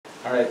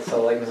All right,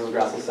 so like Mrs.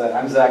 Grassel said,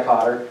 I'm Zach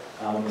Cotter.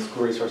 I'm the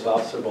school resource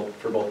officer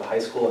for both the high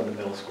school and the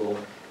middle school.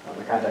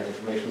 My contact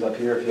information is up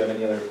here if you have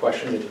any other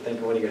questions that you think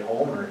of when you get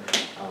home or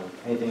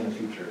anything in the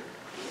future.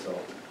 So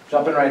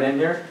jumping right in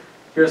here,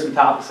 here are some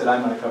topics that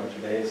I'm going to cover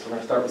today. So we're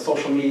going to start with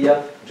social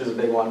media, which is a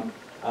big one.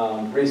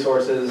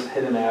 Resources,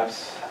 hidden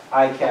apps,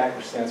 ICAC,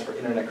 which stands for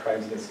Internet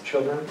Crimes Against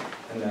Children,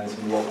 and then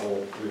some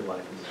local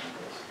real-life examples.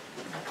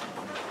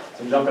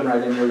 So jumping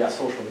right in here, we got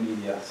social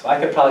media. So I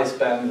could probably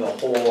spend the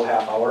whole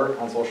half hour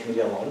on social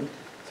media alone,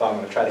 so I'm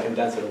going to try to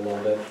condense it a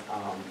little bit.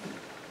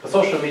 But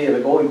social media,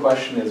 the golden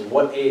question is,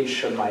 what age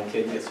should my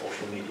kid get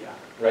social media,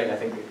 right? I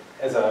think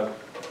as a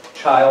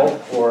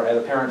child or as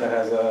a parent that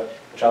has a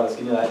child that's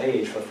getting to that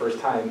age for the first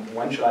time,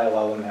 when should I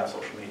allow them to have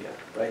social media,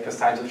 right? Because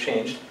times have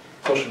changed.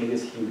 Social media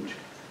is huge.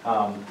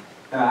 And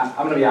I'm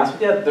going to be honest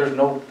with you, there's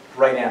no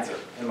right answer,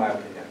 in my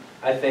opinion.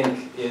 I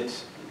think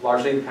it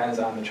largely depends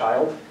on the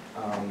child,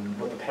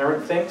 what the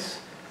parent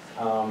thinks,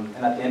 and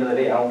at the end of the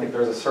day, I don't think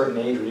there's a certain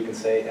age where you can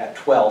say at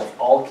 12,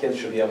 all kids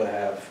should be able to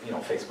have,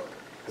 Facebook.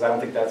 Because I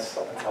don't think that's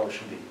how it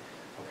should be.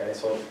 Okay,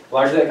 so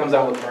largely that comes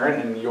down with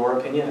parent and your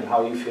opinion and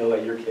how you feel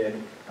that your kid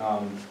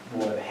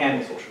would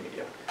handle social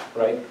media,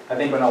 right? I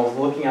think when I was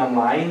looking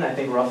online, I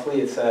think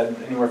roughly it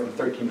said anywhere from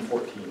 13 to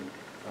 14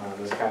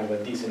 was kind of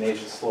a decent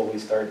age to slowly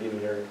start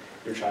getting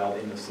your child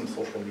into some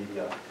social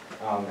media.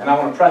 And I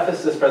want to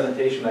preface this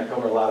presentation, I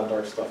cover a lot of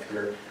dark stuff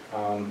here,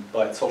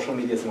 but social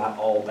media is not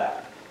all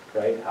bad,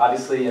 right?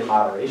 Obviously in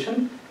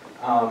moderation.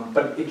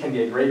 But it can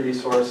be a great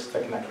resource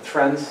to connect with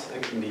friends.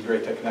 It can be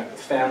great to connect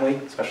with family,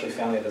 especially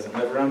family that doesn't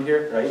live around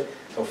here, right?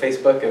 So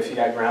Facebook, if you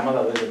got grandma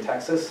that lives in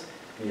Texas,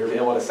 and you're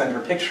able to send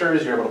her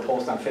pictures, you're able to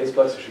post on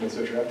Facebook so she can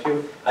see what you're up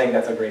to. I think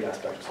that's a great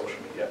aspect of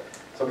social media.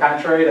 So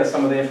contrary to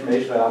some of the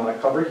information that I'm going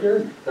to cover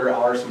here, there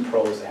are some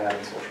pros to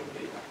having social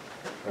media,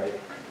 right?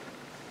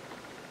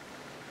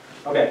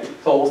 Okay,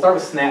 so we'll start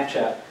with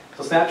Snapchat.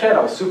 So Snapchat, I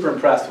was super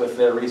impressed with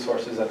their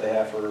resources that they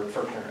have for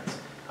parents.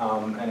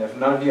 And if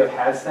none of you have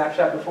had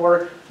Snapchat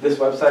before, this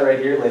website right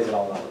here lays it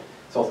all out.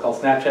 So it's called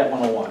Snapchat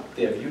 101.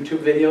 They have YouTube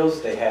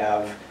videos, they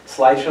have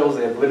slideshows,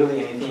 they have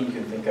literally anything you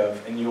can think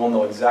of, and you will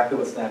know exactly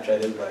what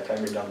Snapchat is by the time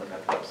you're done looking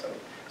at the website.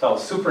 So I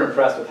was super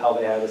impressed with how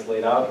they have this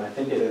laid out, and I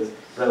think it is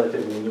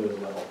relatively new as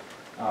well.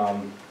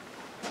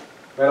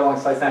 Right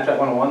alongside Snapchat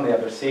 101, they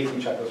have their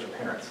safety checklist for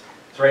parents.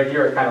 So right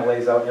here, it kind of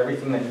lays out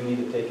everything that you need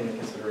to take into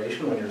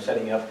consideration when you're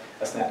setting up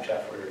a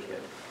Snapchat for your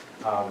kid.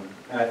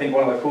 And I think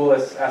one of the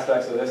coolest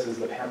aspects of this is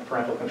the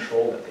parental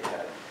control that they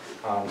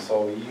had.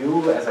 So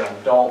you, as an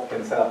adult,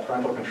 can set up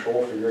parental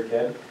control for your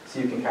kid,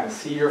 so you can kind of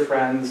see your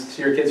friends,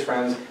 see your kid's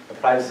friends, the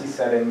privacy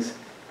settings,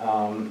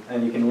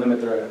 and you can limit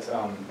their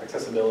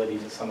accessibility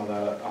to some of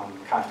the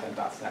content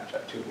on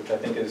Snapchat too, which I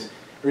think is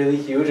really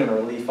huge and a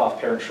relief off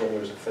parents'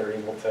 shoulders if they're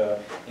able to,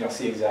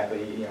 see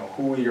exactly,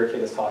 who your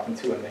kid is talking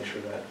to and make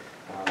sure that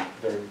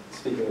they're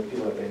speaking with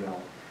people that they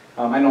know.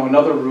 I know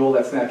another rule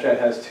that Snapchat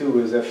has too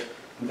is if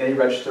they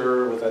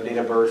register with a date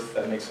of birth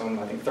that makes them,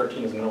 I think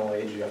 13 is minimal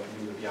age you have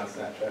to be on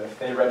Snapchat. If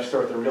they register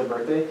with their real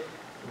birthday,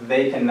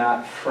 they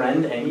cannot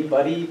friend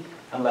anybody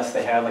unless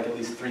they have like at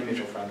least 3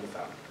 mutual friends with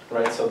them,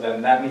 right? So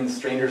then that means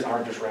strangers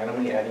aren't just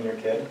randomly adding your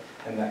kid,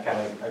 and that kind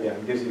of,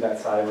 again, gives you that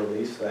sigh of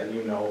relief so that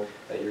you know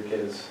that your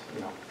kid is,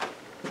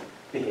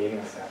 behaving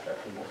on Snapchat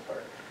for the most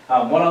part.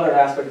 One other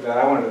aspect that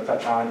I wanted to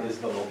touch on is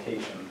the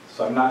location.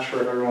 So I'm not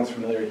sure if everyone's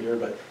familiar here,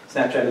 but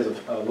Snapchat is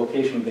a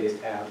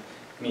location-based app,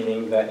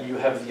 meaning that you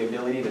have the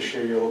ability to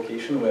share your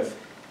location with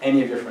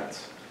any of your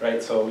friends,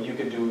 right? So you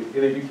could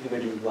either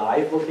do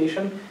live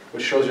location,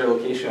 which shows your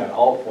location at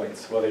all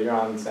points, whether you're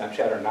on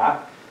Snapchat or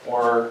not,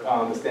 or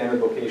the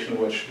standard location,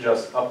 which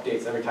just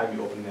updates every time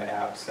you open the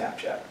app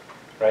Snapchat,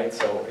 right?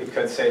 So it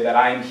could say that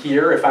I'm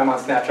here if I'm on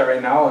Snapchat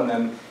right now, and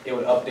then it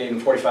would update in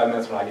 45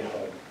 minutes when I get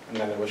home, and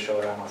then it would show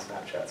that I'm on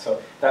Snapchat.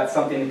 So that's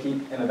something to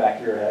keep in the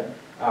back of your head.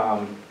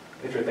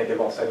 If you're thinking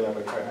about setting up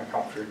an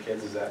account for your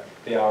kids, is that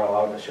they are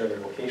allowed to share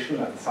their location.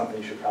 That's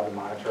something you should probably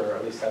monitor or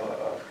at least have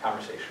a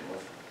conversation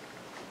with.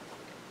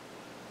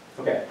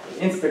 Okay,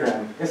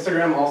 Instagram.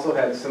 Instagram also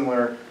had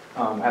similar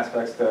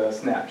aspects to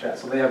Snapchat.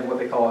 So they have what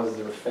they call as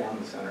their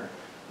family center.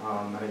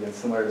 And again,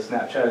 similar to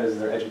Snapchat is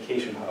their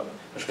education hub,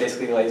 which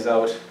basically lays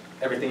out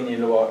everything you need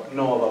to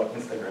know about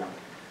Instagram,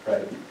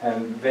 right?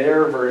 And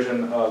their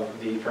version of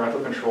the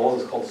parental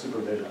controls is called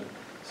supervision.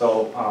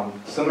 So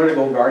similar to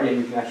GoGuardian,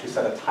 you can actually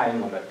set a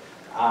time limit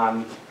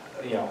on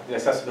the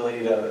accessibility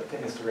to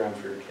Instagram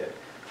for your kid,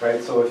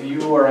 right? So if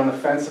you are on the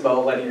fence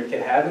about letting your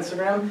kid have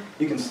Instagram,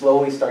 you can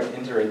slowly start to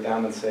iterate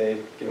them and say,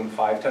 give them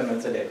 5-10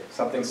 minutes a day,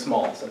 something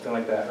small, something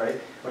like that, right?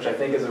 Which I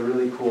think is a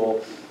really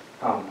cool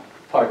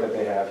part that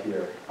they have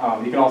here.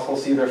 You can also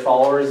see their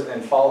followers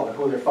and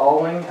who they're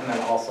following, and then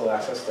also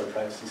access their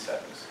privacy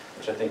settings,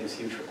 which I think is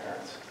huge for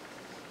parents.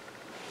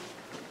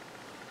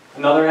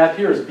 Another app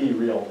here is Be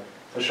Real.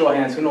 So show of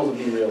hands, who knows what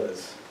Be Real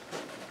is?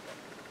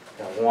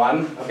 Got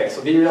one. Okay,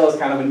 so Be Real is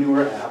kind of a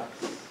newer app.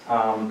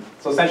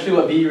 So essentially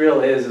what Be Real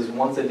is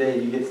once a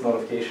day you get this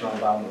notification on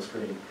the bottom of the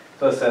screen.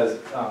 So it says,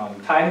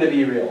 time to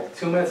be real.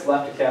 2 minutes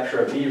left to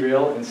capture a Be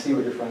Real and see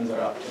what your friends are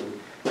up to.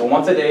 So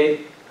once a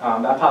day,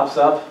 that pops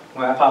up.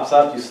 When that pops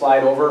up, you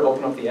slide over,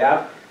 open up the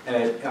app, and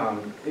it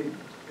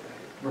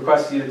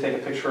requests you to take a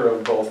picture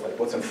of both, like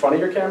what's in front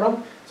of your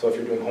camera. So if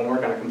you're doing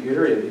homework on a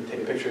computer, you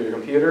take a picture of your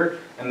computer,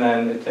 and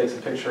then it takes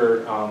a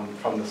picture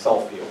from the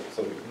self view.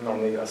 So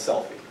normally a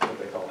selfie, what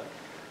they call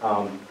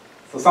it.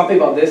 So something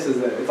about this is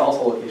that it's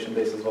also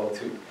location-based as well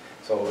too.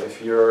 So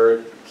if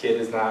your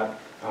kid is not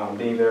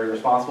being very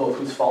responsible with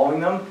who's following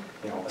them,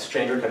 a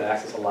stranger could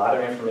access a lot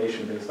of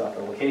information based off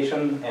their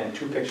location and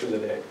 2 pictures a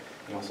day.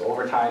 So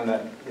over time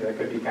that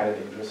could be kind of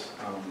dangerous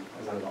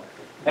as an adult.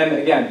 And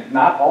again,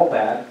 not all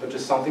bad, but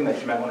just something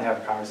that you might want to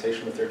have a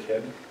conversation with your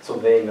kid so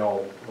they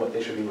know what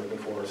they should be looking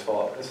for as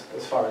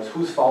far as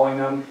who's following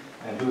them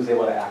and who's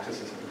able to access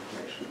this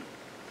information.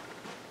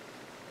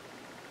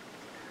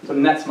 So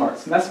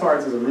NetSmarts.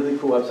 NetSmarts is a really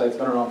cool website. It's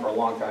been around for a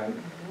long time.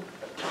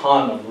 A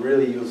ton of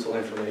really useful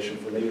information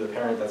for maybe the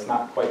parent that's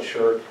not quite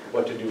sure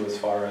what to do as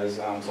far as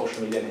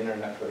social media and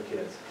internet for their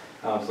kids.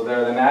 So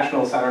they're the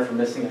National Center for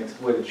Missing and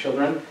Exploited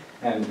Children.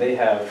 And they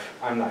have,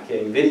 I'm not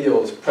kidding,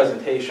 videos,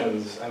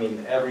 presentations, I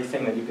mean,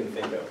 everything that you can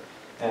think of.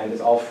 And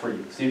it's all free.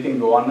 So you can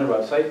go on their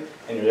website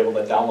and you're able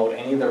to download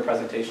any of their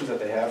presentations that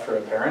they have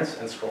for parents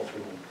and scroll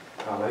through them.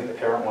 I think the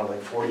parent wanted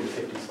like 40 to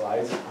 50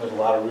 slides. There's a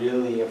lot of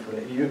really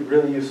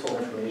useful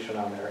information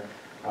on there.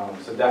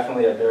 So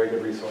definitely a very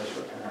good resource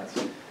for parents.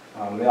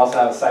 They also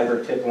have a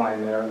cyber tip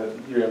line there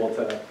that you're able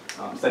to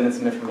send in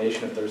some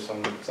information if there's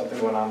something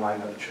going on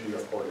online that should be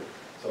reported.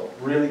 So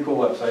really cool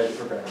website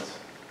for parents.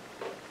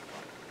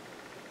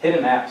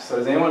 Hidden apps. So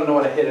does anyone know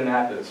what a hidden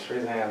app is?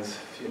 Raise your hands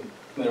if you're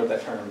familiar with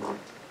that term.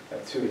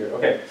 Got 2 here.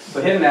 Okay,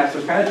 so hidden apps,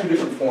 there's kind of 2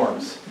 different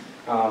forms.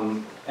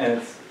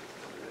 And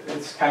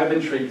it's kind of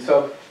intriguing.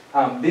 So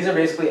these are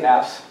basically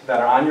apps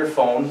that are on your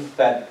phone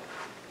that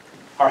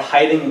are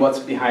hiding what's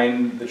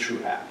behind the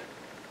true app,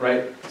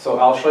 right? So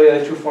I'll show you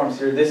the 2 forms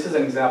here. This is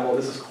an example.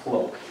 This is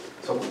Cloak.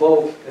 So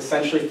Cloak,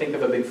 essentially think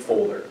of a big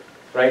folder,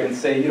 right? And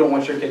say you don't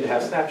want your kid to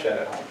have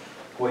Snapchat at home.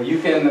 Well,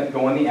 you can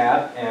go in the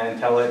app and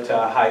tell it to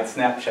hide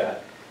Snapchat.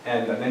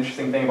 And an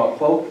interesting thing about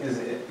Cloak is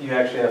you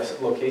actually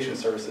have location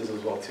services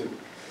as well too.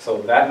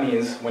 So that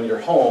means when you're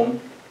home,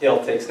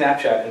 it'll take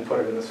Snapchat and put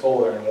it in this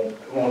folder and it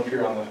won't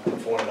appear on the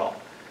phone at all,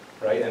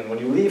 right? And when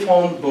you leave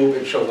home, boom,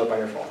 it shows up on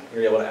your phone.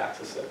 You're able to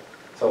access it.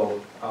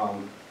 So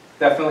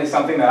definitely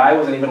something that I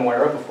wasn't even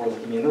aware of before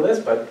looking into this,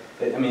 but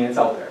it's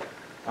out there.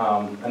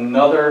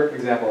 Another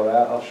example of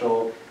that I'll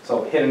show.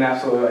 So hidden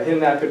app. So a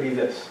hidden app could be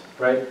this,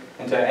 right?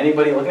 And to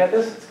anybody looking at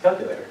this, it's a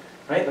calculator.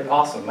 Right? Like,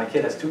 awesome. My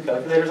kid has 2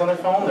 calculators on their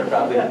phone. They're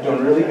probably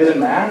doing really good in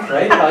math,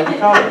 right? I'd be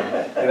proud of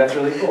them. Like, that's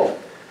really cool.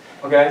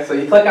 Okay, so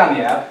you click on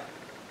the app,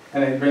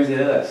 and it brings you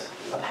to this.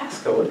 A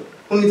passcode?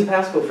 Who needs a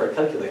passcode for a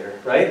calculator,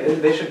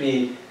 right? They should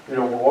be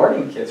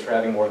rewarding kids for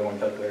having more than 1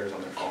 calculator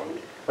on their phone.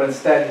 But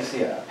instead, you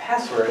see a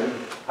password, and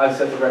I've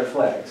set the red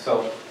flag.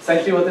 So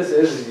essentially what this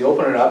is you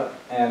open it up,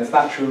 and it's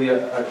not truly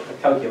a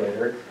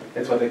calculator.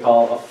 It's what they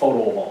call a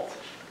photo vault.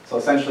 So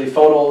essentially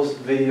photos,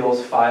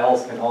 videos,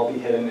 files can all be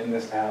hidden in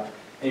this app.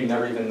 And you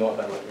never even know it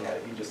by looking at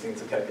it. You just think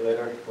it's a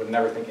calculator, would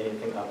never think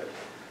anything of it.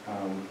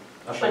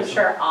 I'm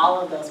sure all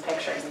of those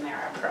pictures in there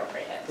are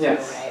appropriate,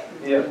 yes.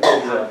 Right? Yeah,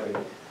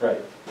 exactly. Right.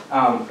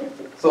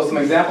 So some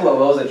example of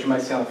those that you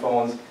might see on the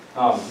phones,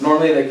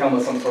 normally they come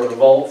with some sort of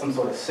vault, some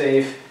sort of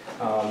safe,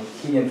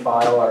 key and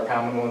file are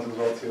common ones as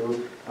well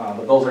too.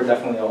 But those are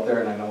definitely out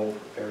there and I know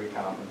very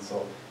common.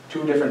 So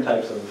 2 different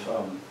types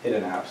of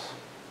hidden apps.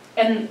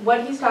 And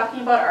what he's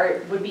talking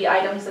about would be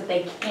items that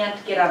they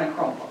can't get on a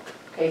Chromebook.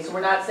 Okay, so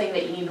we're not saying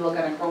that you need to look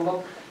on a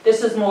Chromebook.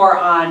 This is more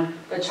on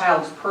the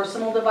child's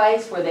personal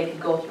device where they could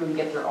go through and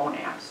get their own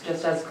apps,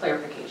 just as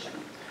clarification.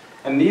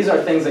 And these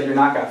are things that you're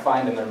not going to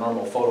find in their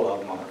normal photo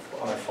album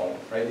on their phone,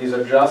 right? These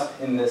are just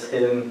in this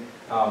hidden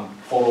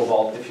photo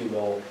vault, if you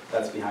will,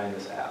 that's behind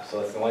this app. So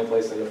that's the only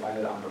place that you'll find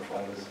it on their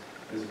phone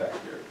is back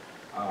here.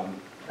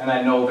 And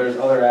I know there's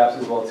other apps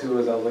as well too,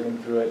 as I was looking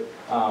through it.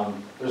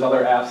 There's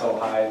other apps that'll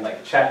hide,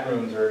 like chat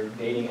rooms or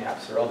dating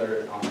apps or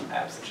other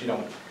apps that you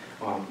don't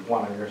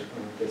want on your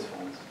kids'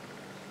 phones.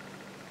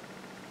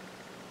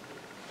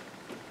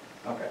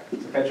 Okay,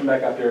 so catching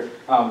back up here,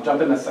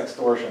 jump into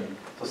sextortion.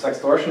 So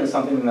sextortion is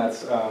something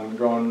that's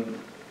grown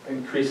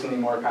increasingly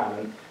more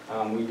common.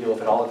 We deal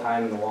with it all the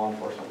time in the law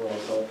enforcement world.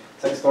 So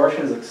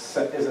sextortion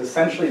is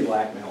essentially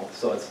blackmail.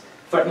 So it's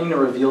threatening to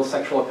reveal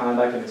sexual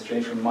conduct in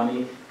exchange for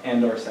money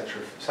and or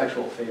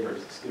sexual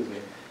favors, excuse me.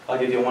 I'll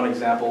give you one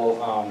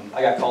example.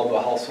 I got called to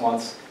a house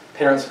once.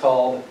 Parents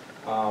called.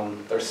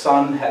 Their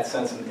son had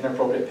sent some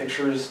inappropriate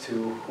pictures to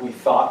who he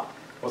thought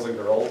was a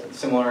girl,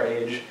 similar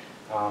age,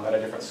 at a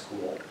different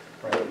school.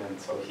 Right? And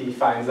so he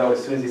finds out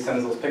as soon as he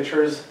sends those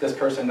pictures, this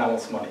person now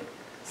wants money.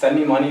 Send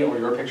me money or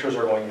your pictures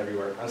are going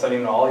everywhere. I'm sending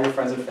them to all your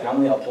friends and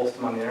family, I'll post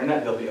them on the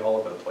internet, they'll be all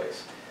over the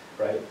place.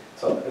 Right?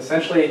 So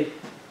essentially,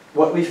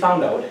 what we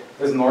found out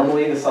is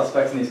normally the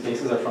suspects in these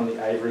cases are from the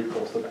Ivory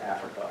Coast of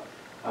Africa,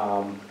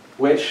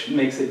 which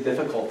makes it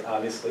difficult,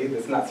 obviously.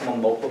 It's not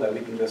someone local that we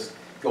can just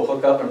go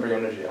hook up and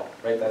bring them to jail,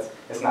 right?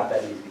 It's not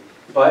that easy.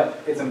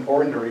 But it's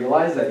important to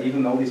realize that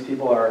even though these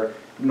people are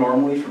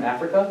normally from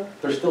Africa,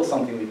 there's still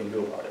something we can do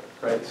about it.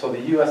 right? So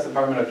the US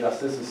Department of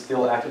Justice is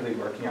still actively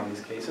working on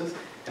these cases,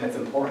 and it's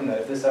important that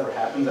if this ever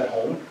happens at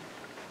home,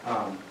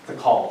 to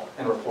call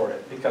and report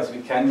it, because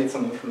we can get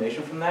some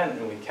information from that,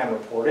 and we can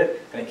report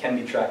it, and it can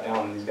be tracked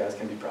down, and these guys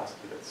can be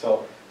prosecuted.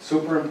 So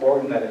super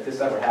important that if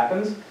this ever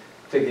happens,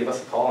 to give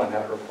us a call and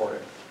have it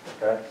reported,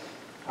 okay?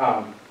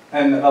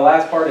 And the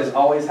last part is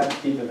always have to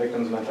keep the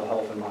victim's mental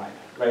health in mind,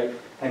 right?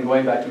 And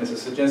going back to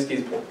Mrs.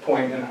 Sajinski's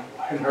point in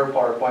her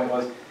PowerPoint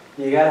was,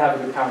 you gotta have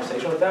a good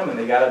conversation with them, and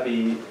they gotta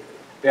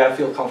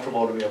feel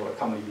comfortable to be able to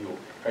come to you,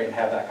 right, and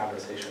have that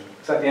conversation.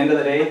 So at the end of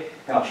the day,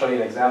 and I'll show you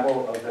an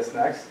example of this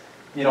next,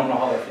 you don't know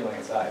how they're feeling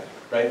inside,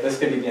 right? This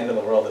could be the end of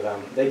the world to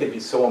them. They could be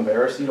so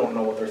embarrassed, you don't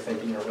know what they're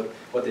thinking or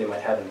what they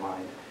might have in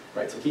mind,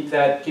 right? So keep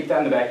that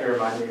in the back of your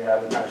mind when you're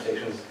having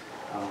conversations.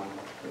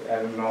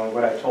 And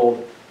what I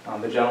told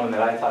the gentleman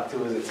that I talked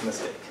to is it's a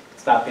mistake.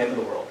 It's not the end of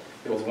the world.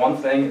 It was one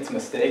thing, it's a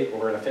mistake,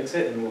 we're gonna fix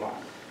it and move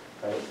on,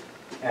 right?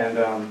 And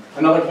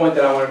another point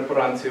that I wanted to put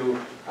on too,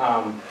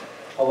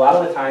 a lot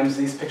of the times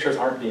these pictures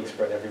aren't being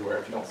spread everywhere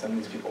if you don't send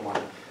these people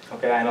money.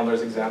 Okay, I know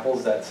there's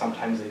examples that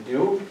sometimes they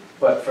do,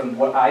 but from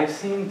what I've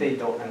seen, they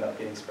don't end up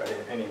getting spread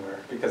anywhere,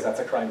 because that's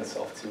a crime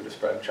itself too, to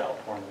spread child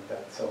porn like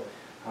that. So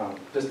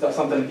just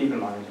something to keep in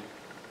mind.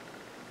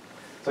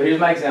 So here's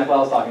my example I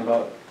was talking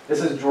about.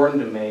 This is Jordan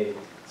DeMay.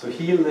 So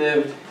he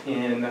lived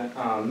in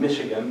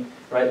Michigan,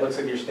 right? Looks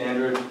like your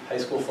standard high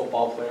school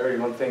football player. You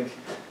don't think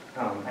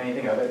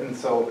anything of it. And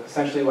so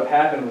essentially what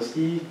happened was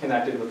he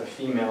connected with a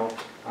female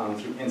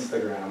through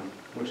Instagram,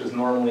 which is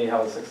normally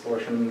how the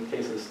extortion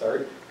cases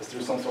start, is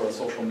through some sort of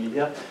social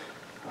media.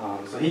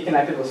 So he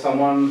connected with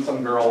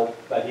some girl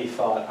that he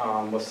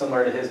thought was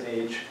similar to his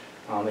age.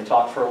 They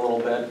talked for a little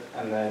bit,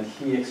 and then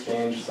he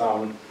exchanged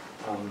some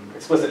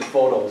explicit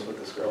photos with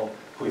this girl,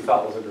 who he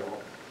thought was a girl.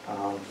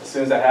 As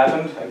soon as that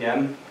happened,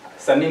 again,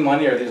 send me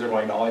money or these are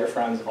going to all your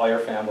friends, all your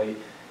family.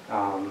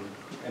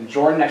 And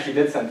Jordan actually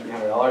did send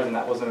 $300 and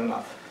that wasn't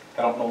enough.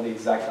 I don't know the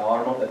exact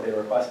dollar amount that they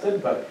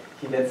requested, but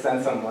he did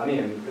send some money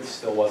and it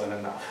still wasn't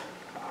enough.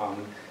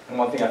 And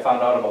one thing I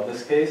found out about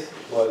this case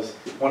was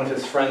one of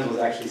his friends was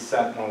actually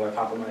sent one of the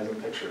compromising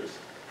pictures,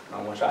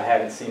 which I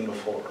hadn't seen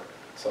before.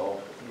 So,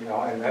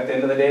 and at the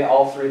end of the day,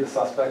 all three of the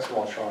suspects were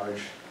all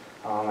charged.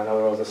 I know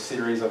there was a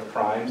series of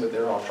crimes that they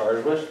were all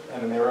charged with,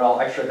 and they were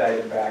all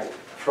extradited back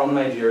from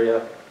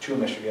Nigeria to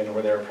Michigan,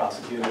 where they were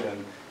prosecuted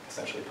and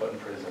essentially put in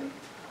prison.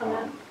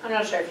 I'm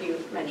not sure if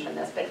you mentioned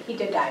this, but he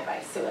did die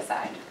by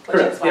suicide, which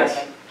Correct, is why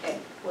yes. it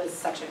was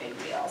such a big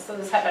deal. So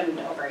this happened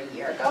over a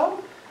year ago.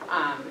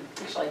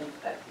 Actually,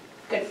 a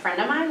good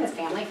friend of mine is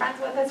family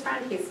friends with his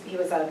friend. He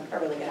was a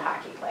really good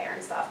hockey player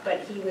and stuff,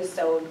 but he was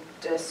so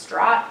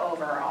distraught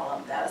over all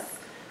of this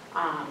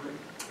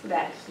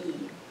that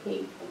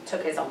he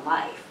took his own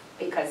life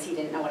because he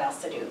didn't know what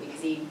else to do,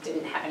 because he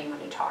didn't have anyone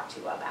to talk to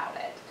about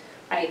it,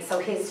 right? So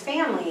his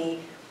family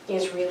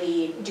is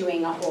really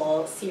doing a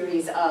whole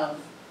series of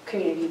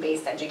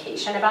community-based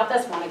education about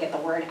this, want to get the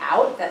word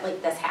out that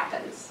like this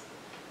happens,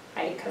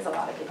 right? Because a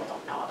lot of people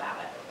don't know about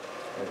it.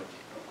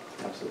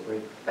 Yeah,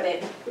 absolutely. But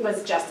it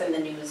was just in the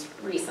news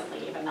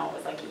recently, even though it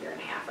was like a year and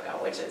a half ago,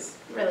 which is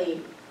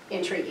really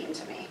intriguing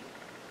to me,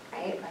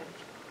 right? Like,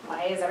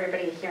 why is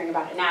everybody hearing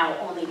about it now?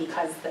 Only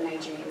because the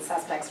Nigerian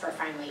suspects were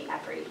finally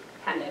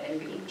apprehended and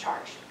being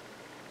charged,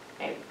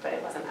 right? But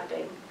it wasn't that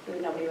big.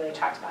 Nobody really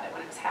talked about it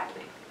when it was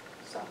happening,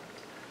 so.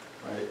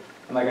 Right.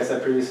 And like I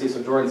said previously,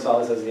 so Jordan saw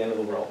this as the end of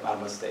the world, not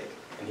a mistake.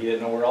 And he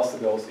didn't know where else to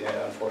go, so he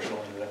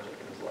unfortunately ended up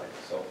taking his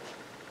life. So,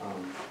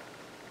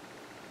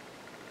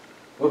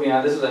 moving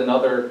on, this is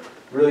another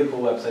really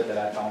cool website that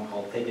I found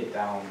called Take It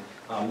Down.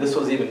 This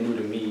was even new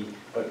to me,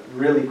 but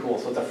really cool.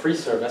 So it's a free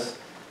service.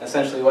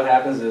 Essentially what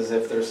happens is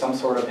if there's some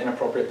sort of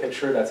inappropriate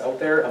picture that's out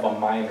there of a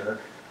minor,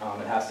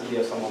 it has to be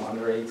of someone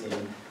under 18,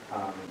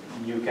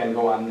 you can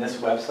go on this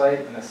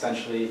website and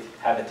essentially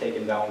have it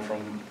taken down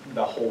from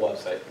the whole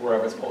website,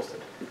 wherever it's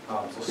posted.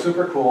 So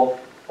super cool.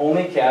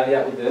 Only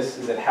caveat with this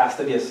is it has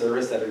to be a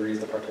service that agrees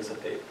to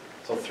participate.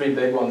 So three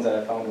big ones that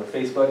I found were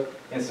Facebook,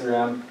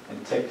 Instagram,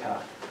 and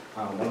TikTok.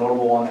 A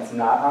notable one that's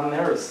not on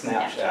there is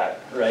Snapchat,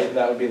 right?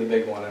 That would be the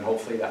big one, and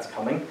hopefully that's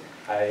coming.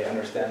 I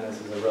understand this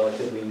is a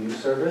relatively new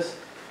service,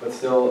 but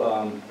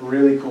still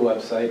really cool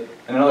website.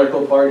 And another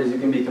cool part is you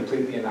can be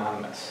completely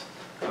anonymous.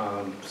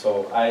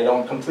 So I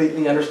don't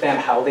completely understand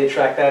how they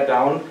track that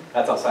down.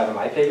 That's outside of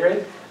my pay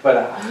grade. But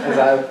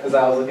as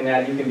I was looking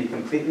at it, you can be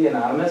completely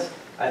anonymous.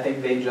 I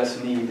think they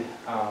just need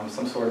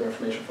some sort of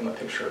information from the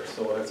picture.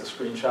 So whether it's a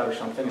screenshot or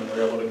something, and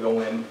they're able to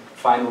go in,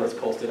 find where it's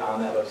posted on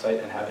that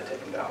website, and have it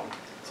taken down.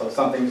 So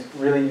something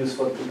really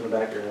useful to keep in the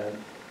back of your head.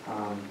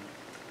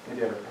 If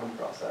you ever come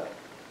across that.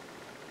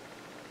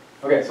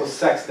 Okay, so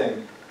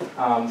sexting.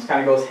 This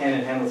kind of goes hand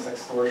in hand with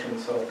sextortion.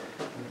 So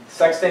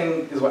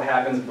sexting is what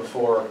happens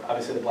before,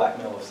 obviously, the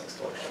blackmail of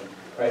sextortion.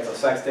 Right? So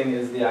sexting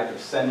is the act of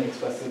sending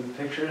explicit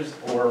pictures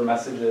or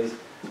messages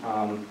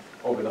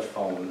over the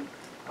phone.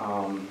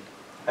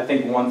 I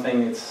think one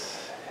thing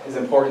is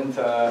important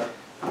to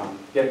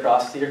get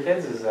across to your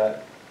kids is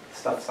that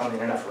stuff's on the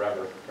internet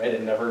forever, right?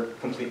 It never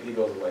completely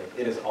goes away.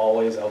 It is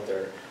always out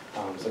there.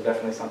 So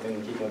definitely something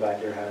to keep in the back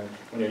of your head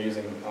when you're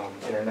using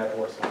internet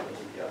or social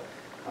media.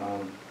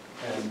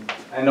 And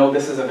I know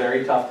this is a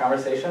very tough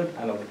conversation.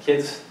 I know the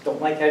kids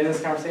don't like having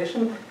this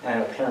conversation, and I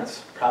know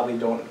parents probably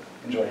don't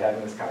enjoy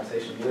having this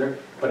conversation either,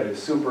 but it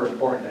is super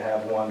important to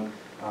have one,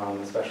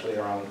 especially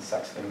around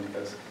sexting,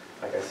 because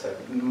like I said,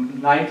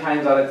 9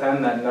 times out of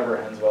 10, that never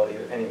ends well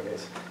either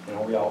anyways. You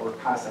know, we're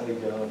constantly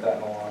dealing with that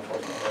in the law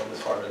enforcement world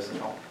as far as, you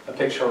know, a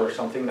picture or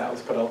something that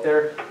was put out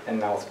there, and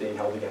now it's being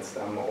held against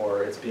them,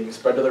 or it's being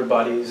spread to their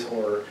buddies,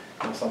 or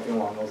you know, something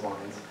along those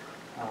lines.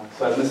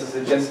 So as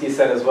Mrs. Zaginski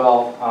said as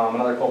well,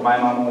 another quote my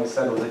mom always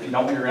said was, if you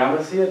don't want your grandma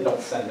to see it,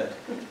 don't send it.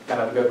 Kind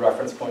of a good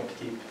reference point to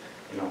keep,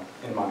 you know,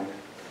 in mind.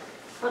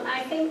 Well, I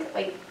think,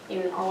 like,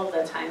 in all of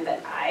the time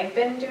that I've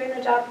been doing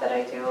the job that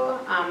I do,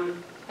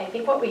 I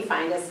think what we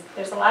find is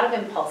there's a lot of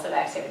impulsive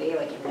activity,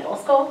 like in middle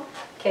school.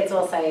 Kids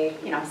will say,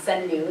 you know,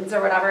 send nudes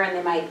or whatever, and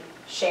they might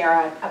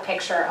share a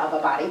picture of a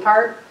body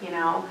part, you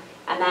know,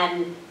 and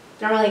then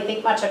don't really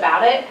think much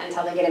about it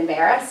until they get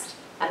embarrassed.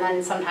 And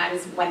then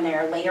sometimes when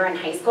they're later in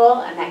high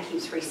school and that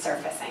keeps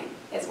resurfacing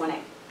is when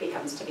it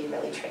becomes to be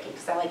really tricky.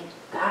 Because they're like,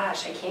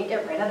 gosh, I can't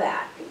get rid of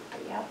that.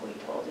 Yep, we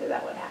told you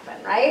that would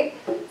happen, right?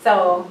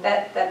 So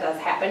that does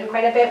happen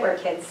quite a bit where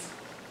kids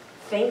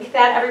think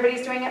that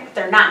everybody's doing it, but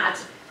they're not,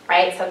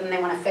 right? So then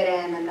they want to fit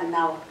in and then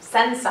they'll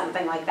send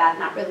something like that,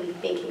 not really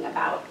thinking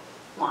about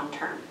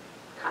long-term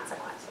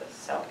consequences.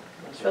 So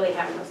it's really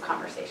having those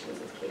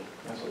conversations is key.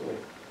 Absolutely.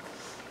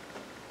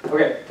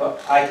 Okay, so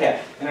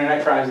ICAC,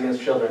 Internet Crimes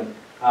Against Children.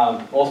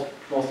 Most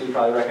of you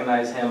probably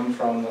recognize him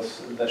from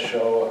the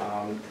show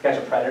To Catch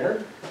a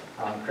Predator,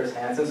 Chris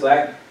Hansen. So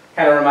that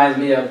kind of reminds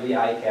me of the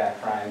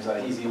ICAC crimes,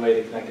 an easy way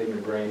to connect it in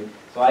your brain.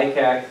 So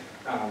ICAC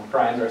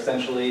crimes are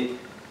essentially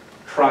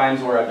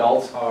crimes where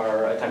adults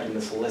are attempting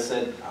to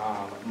solicit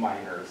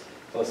minors.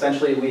 So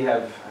essentially we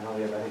have,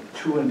 I think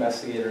 2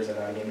 investigators at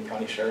Allegheny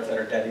County Sheriff that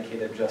are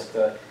dedicated just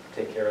to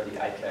take care of the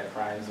ICAC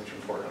crimes, which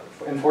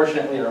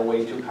unfortunately are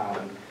way too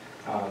common.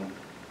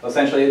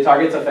 Essentially, it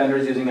targets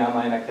offenders using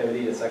online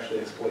activity to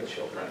sexually exploit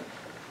children.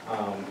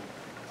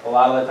 A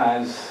lot of the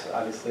times,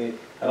 obviously,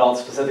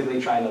 adults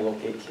specifically trying to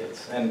locate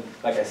kids. And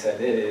like I said,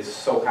 it is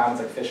so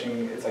common,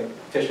 it's like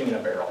fishing in a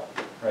barrel,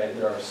 right?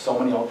 There are so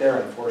many out there,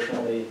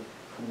 unfortunately,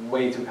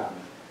 way too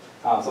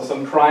common. So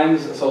some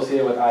crimes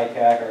associated with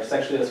ICAC are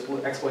sexual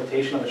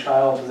exploitation of a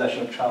child,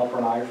 possession of child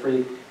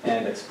pornography,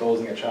 and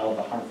exposing a child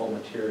to harmful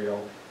material,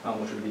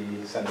 which would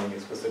be sending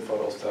explicit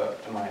photos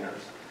to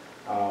minors.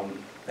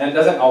 And it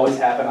doesn't always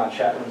happen on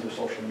chat rooms or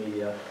social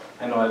media.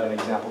 I know I have an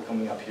example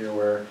coming up here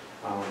where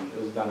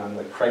it was done on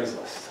like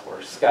Craigslist or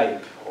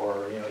Skype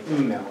or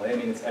email. I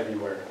mean, it's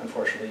everywhere.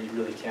 Unfortunately, you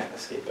really can't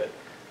escape it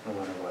no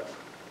matter what.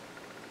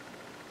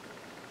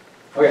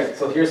 Okay,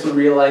 so here's some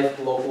real life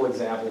local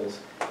examples.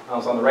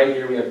 So on the right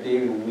here we have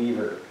David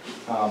Weaver.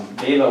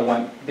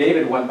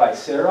 David went by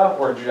Sarah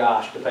or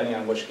Josh, depending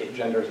on which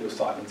gender he was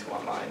talking to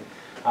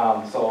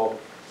online. So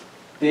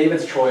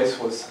David's choice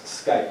was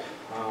Skype.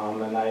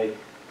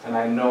 And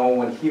I know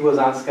when he was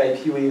on Skype,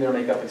 he would either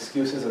make up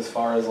excuses as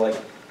far as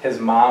like his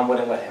mom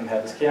wouldn't let him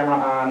have his camera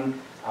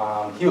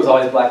on. He was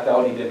always blacked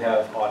out, he didn't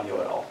have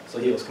audio at all. So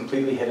he was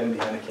completely hidden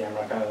behind the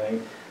camera kind of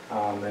thing.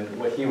 And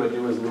what he would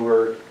do is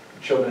lure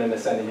children into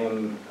sending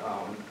him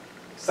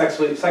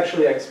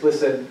sexually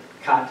explicit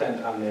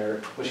content on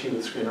there, which he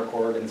would screen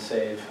record and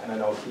save. And I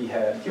know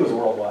he was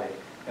worldwide.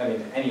 I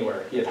mean,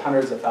 anywhere. He had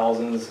hundreds of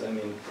thousands. I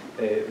mean,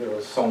 there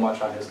was so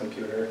much on his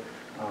computer.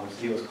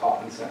 So he was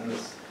caught and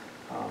sentenced.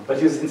 But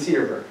he was in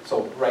Cedarburg,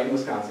 so right in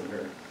Wisconsin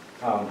here.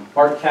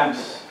 Mark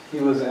Kemps, he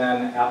was in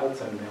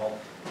Appletonville.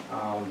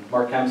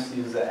 Mark Kemps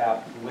used the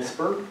app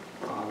Whisper.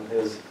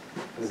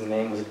 His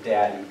name was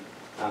Daddy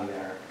on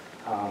there.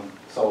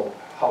 So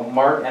how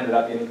Mark ended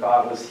up getting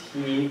caught was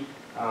he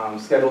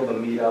scheduled to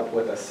meet up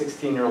with a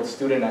 16-year-old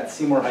student at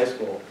Seymour High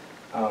School,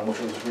 which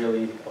was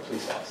really a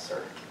police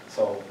officer.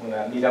 So when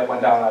that meetup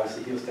went down,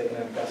 obviously he was taken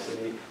into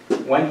custody.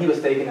 When he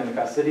was taken into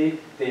custody,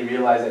 they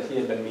realized that he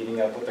had been meeting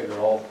up with a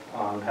girl,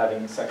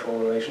 having sexual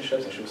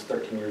relationships, and she was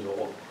 13 years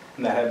old.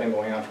 And that had been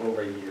going on for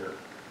over a year,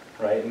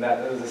 right? And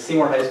that was a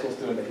Seymour High School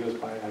student that he was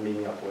planning on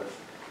meeting up with.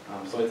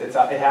 So it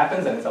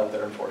happens, and it's out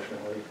there,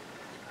 unfortunately.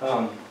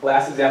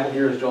 Last example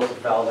here is Joseph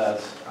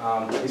Valdez.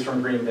 He's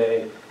from Green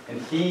Bay, and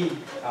he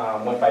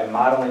went by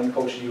Modeling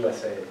Coach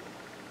USA.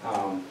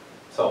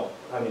 So,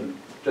 I mean,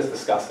 just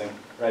disgusting,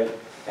 right?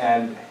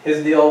 And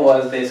his deal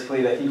was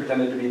basically that he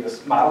pretended to be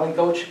this modeling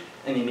coach,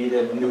 and he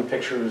needed nude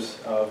pictures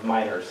of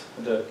minors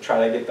to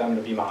try to get them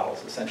to be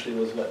models, essentially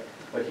was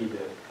what he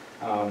did.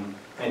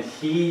 And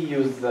he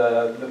used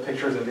the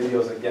pictures and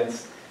videos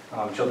against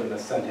children to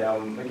send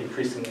him like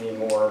increasingly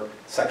more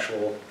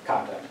sexual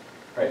content.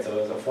 Right, so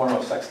it was a form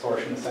of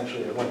sextortion,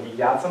 essentially. When he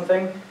got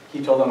something, he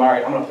told them, all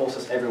right, I'm going to post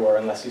this everywhere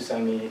unless you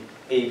send me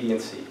A, B,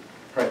 and C.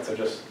 Right, so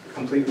just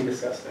completely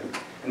disgusting.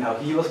 And how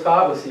he was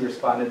caught was he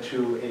responded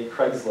to a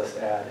Craigslist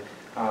ad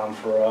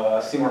for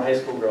a Seymour High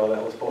School girl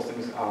that was posting,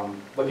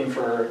 looking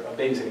for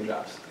babysitting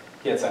jobs.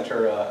 He had sent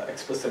her an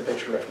explicit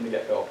picture right from the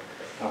get-go.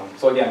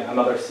 So again,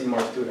 another Seymour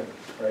student,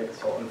 right?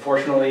 So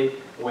unfortunately,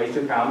 way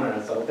too common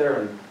and it's out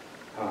there, and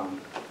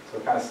so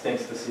it kind of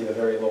stinks to see the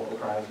very local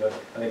crimes, but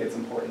I think it's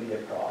important to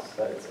get across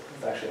that it's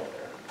actually out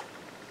there.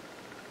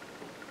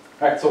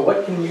 All right, so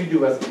what can you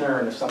do as a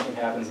parent if something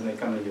happens and they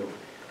come to you?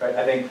 Right,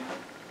 I think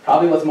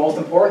probably what's most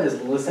important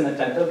is listen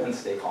attentive and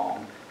stay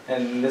calm.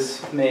 And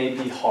this may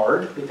be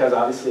hard because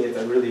obviously it's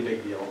a really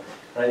big deal,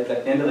 right? At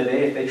the end of the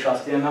day, if they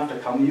trust you enough to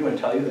come to you and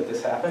tell you that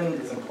this happened,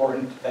 it's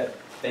important that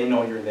they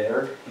know you're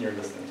there and you're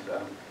listening to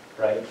them,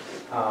 right?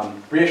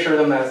 Reassure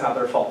them that it's not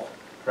their fault,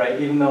 right?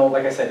 Even though,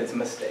 like I said, it's a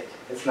mistake.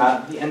 It's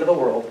not the end of the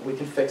world. We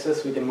can fix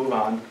this, we can move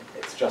on.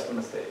 It's just a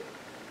mistake.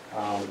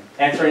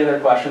 Answer any of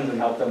their questions and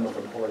help them with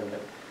reporting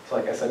it. So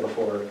like I said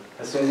before,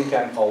 as soon as you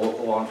can, call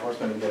local law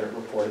enforcement and get it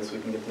reported so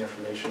we can get the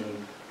information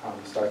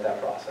and start that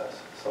process.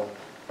 So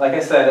like I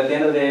said, at the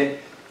end of the day,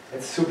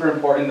 it's super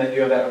important that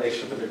you have that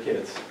relationship with your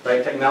kids,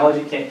 right?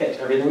 Technology can't catch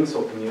everything,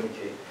 so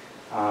communicate.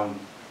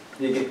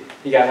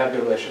 You gotta have a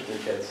good relationship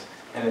with your kids.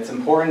 And it's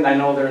important, I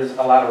know there's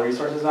a lot of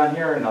resources on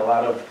here and a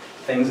lot of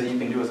things that you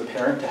can do as a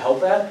parent to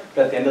help that,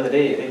 but at the end of the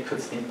day, it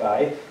could sneak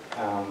by,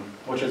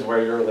 which is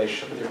where your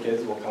relationship with your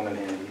kids will come in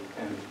handy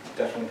and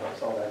definitely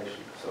helps all that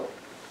issue. So,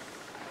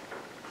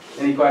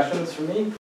 any questions for me?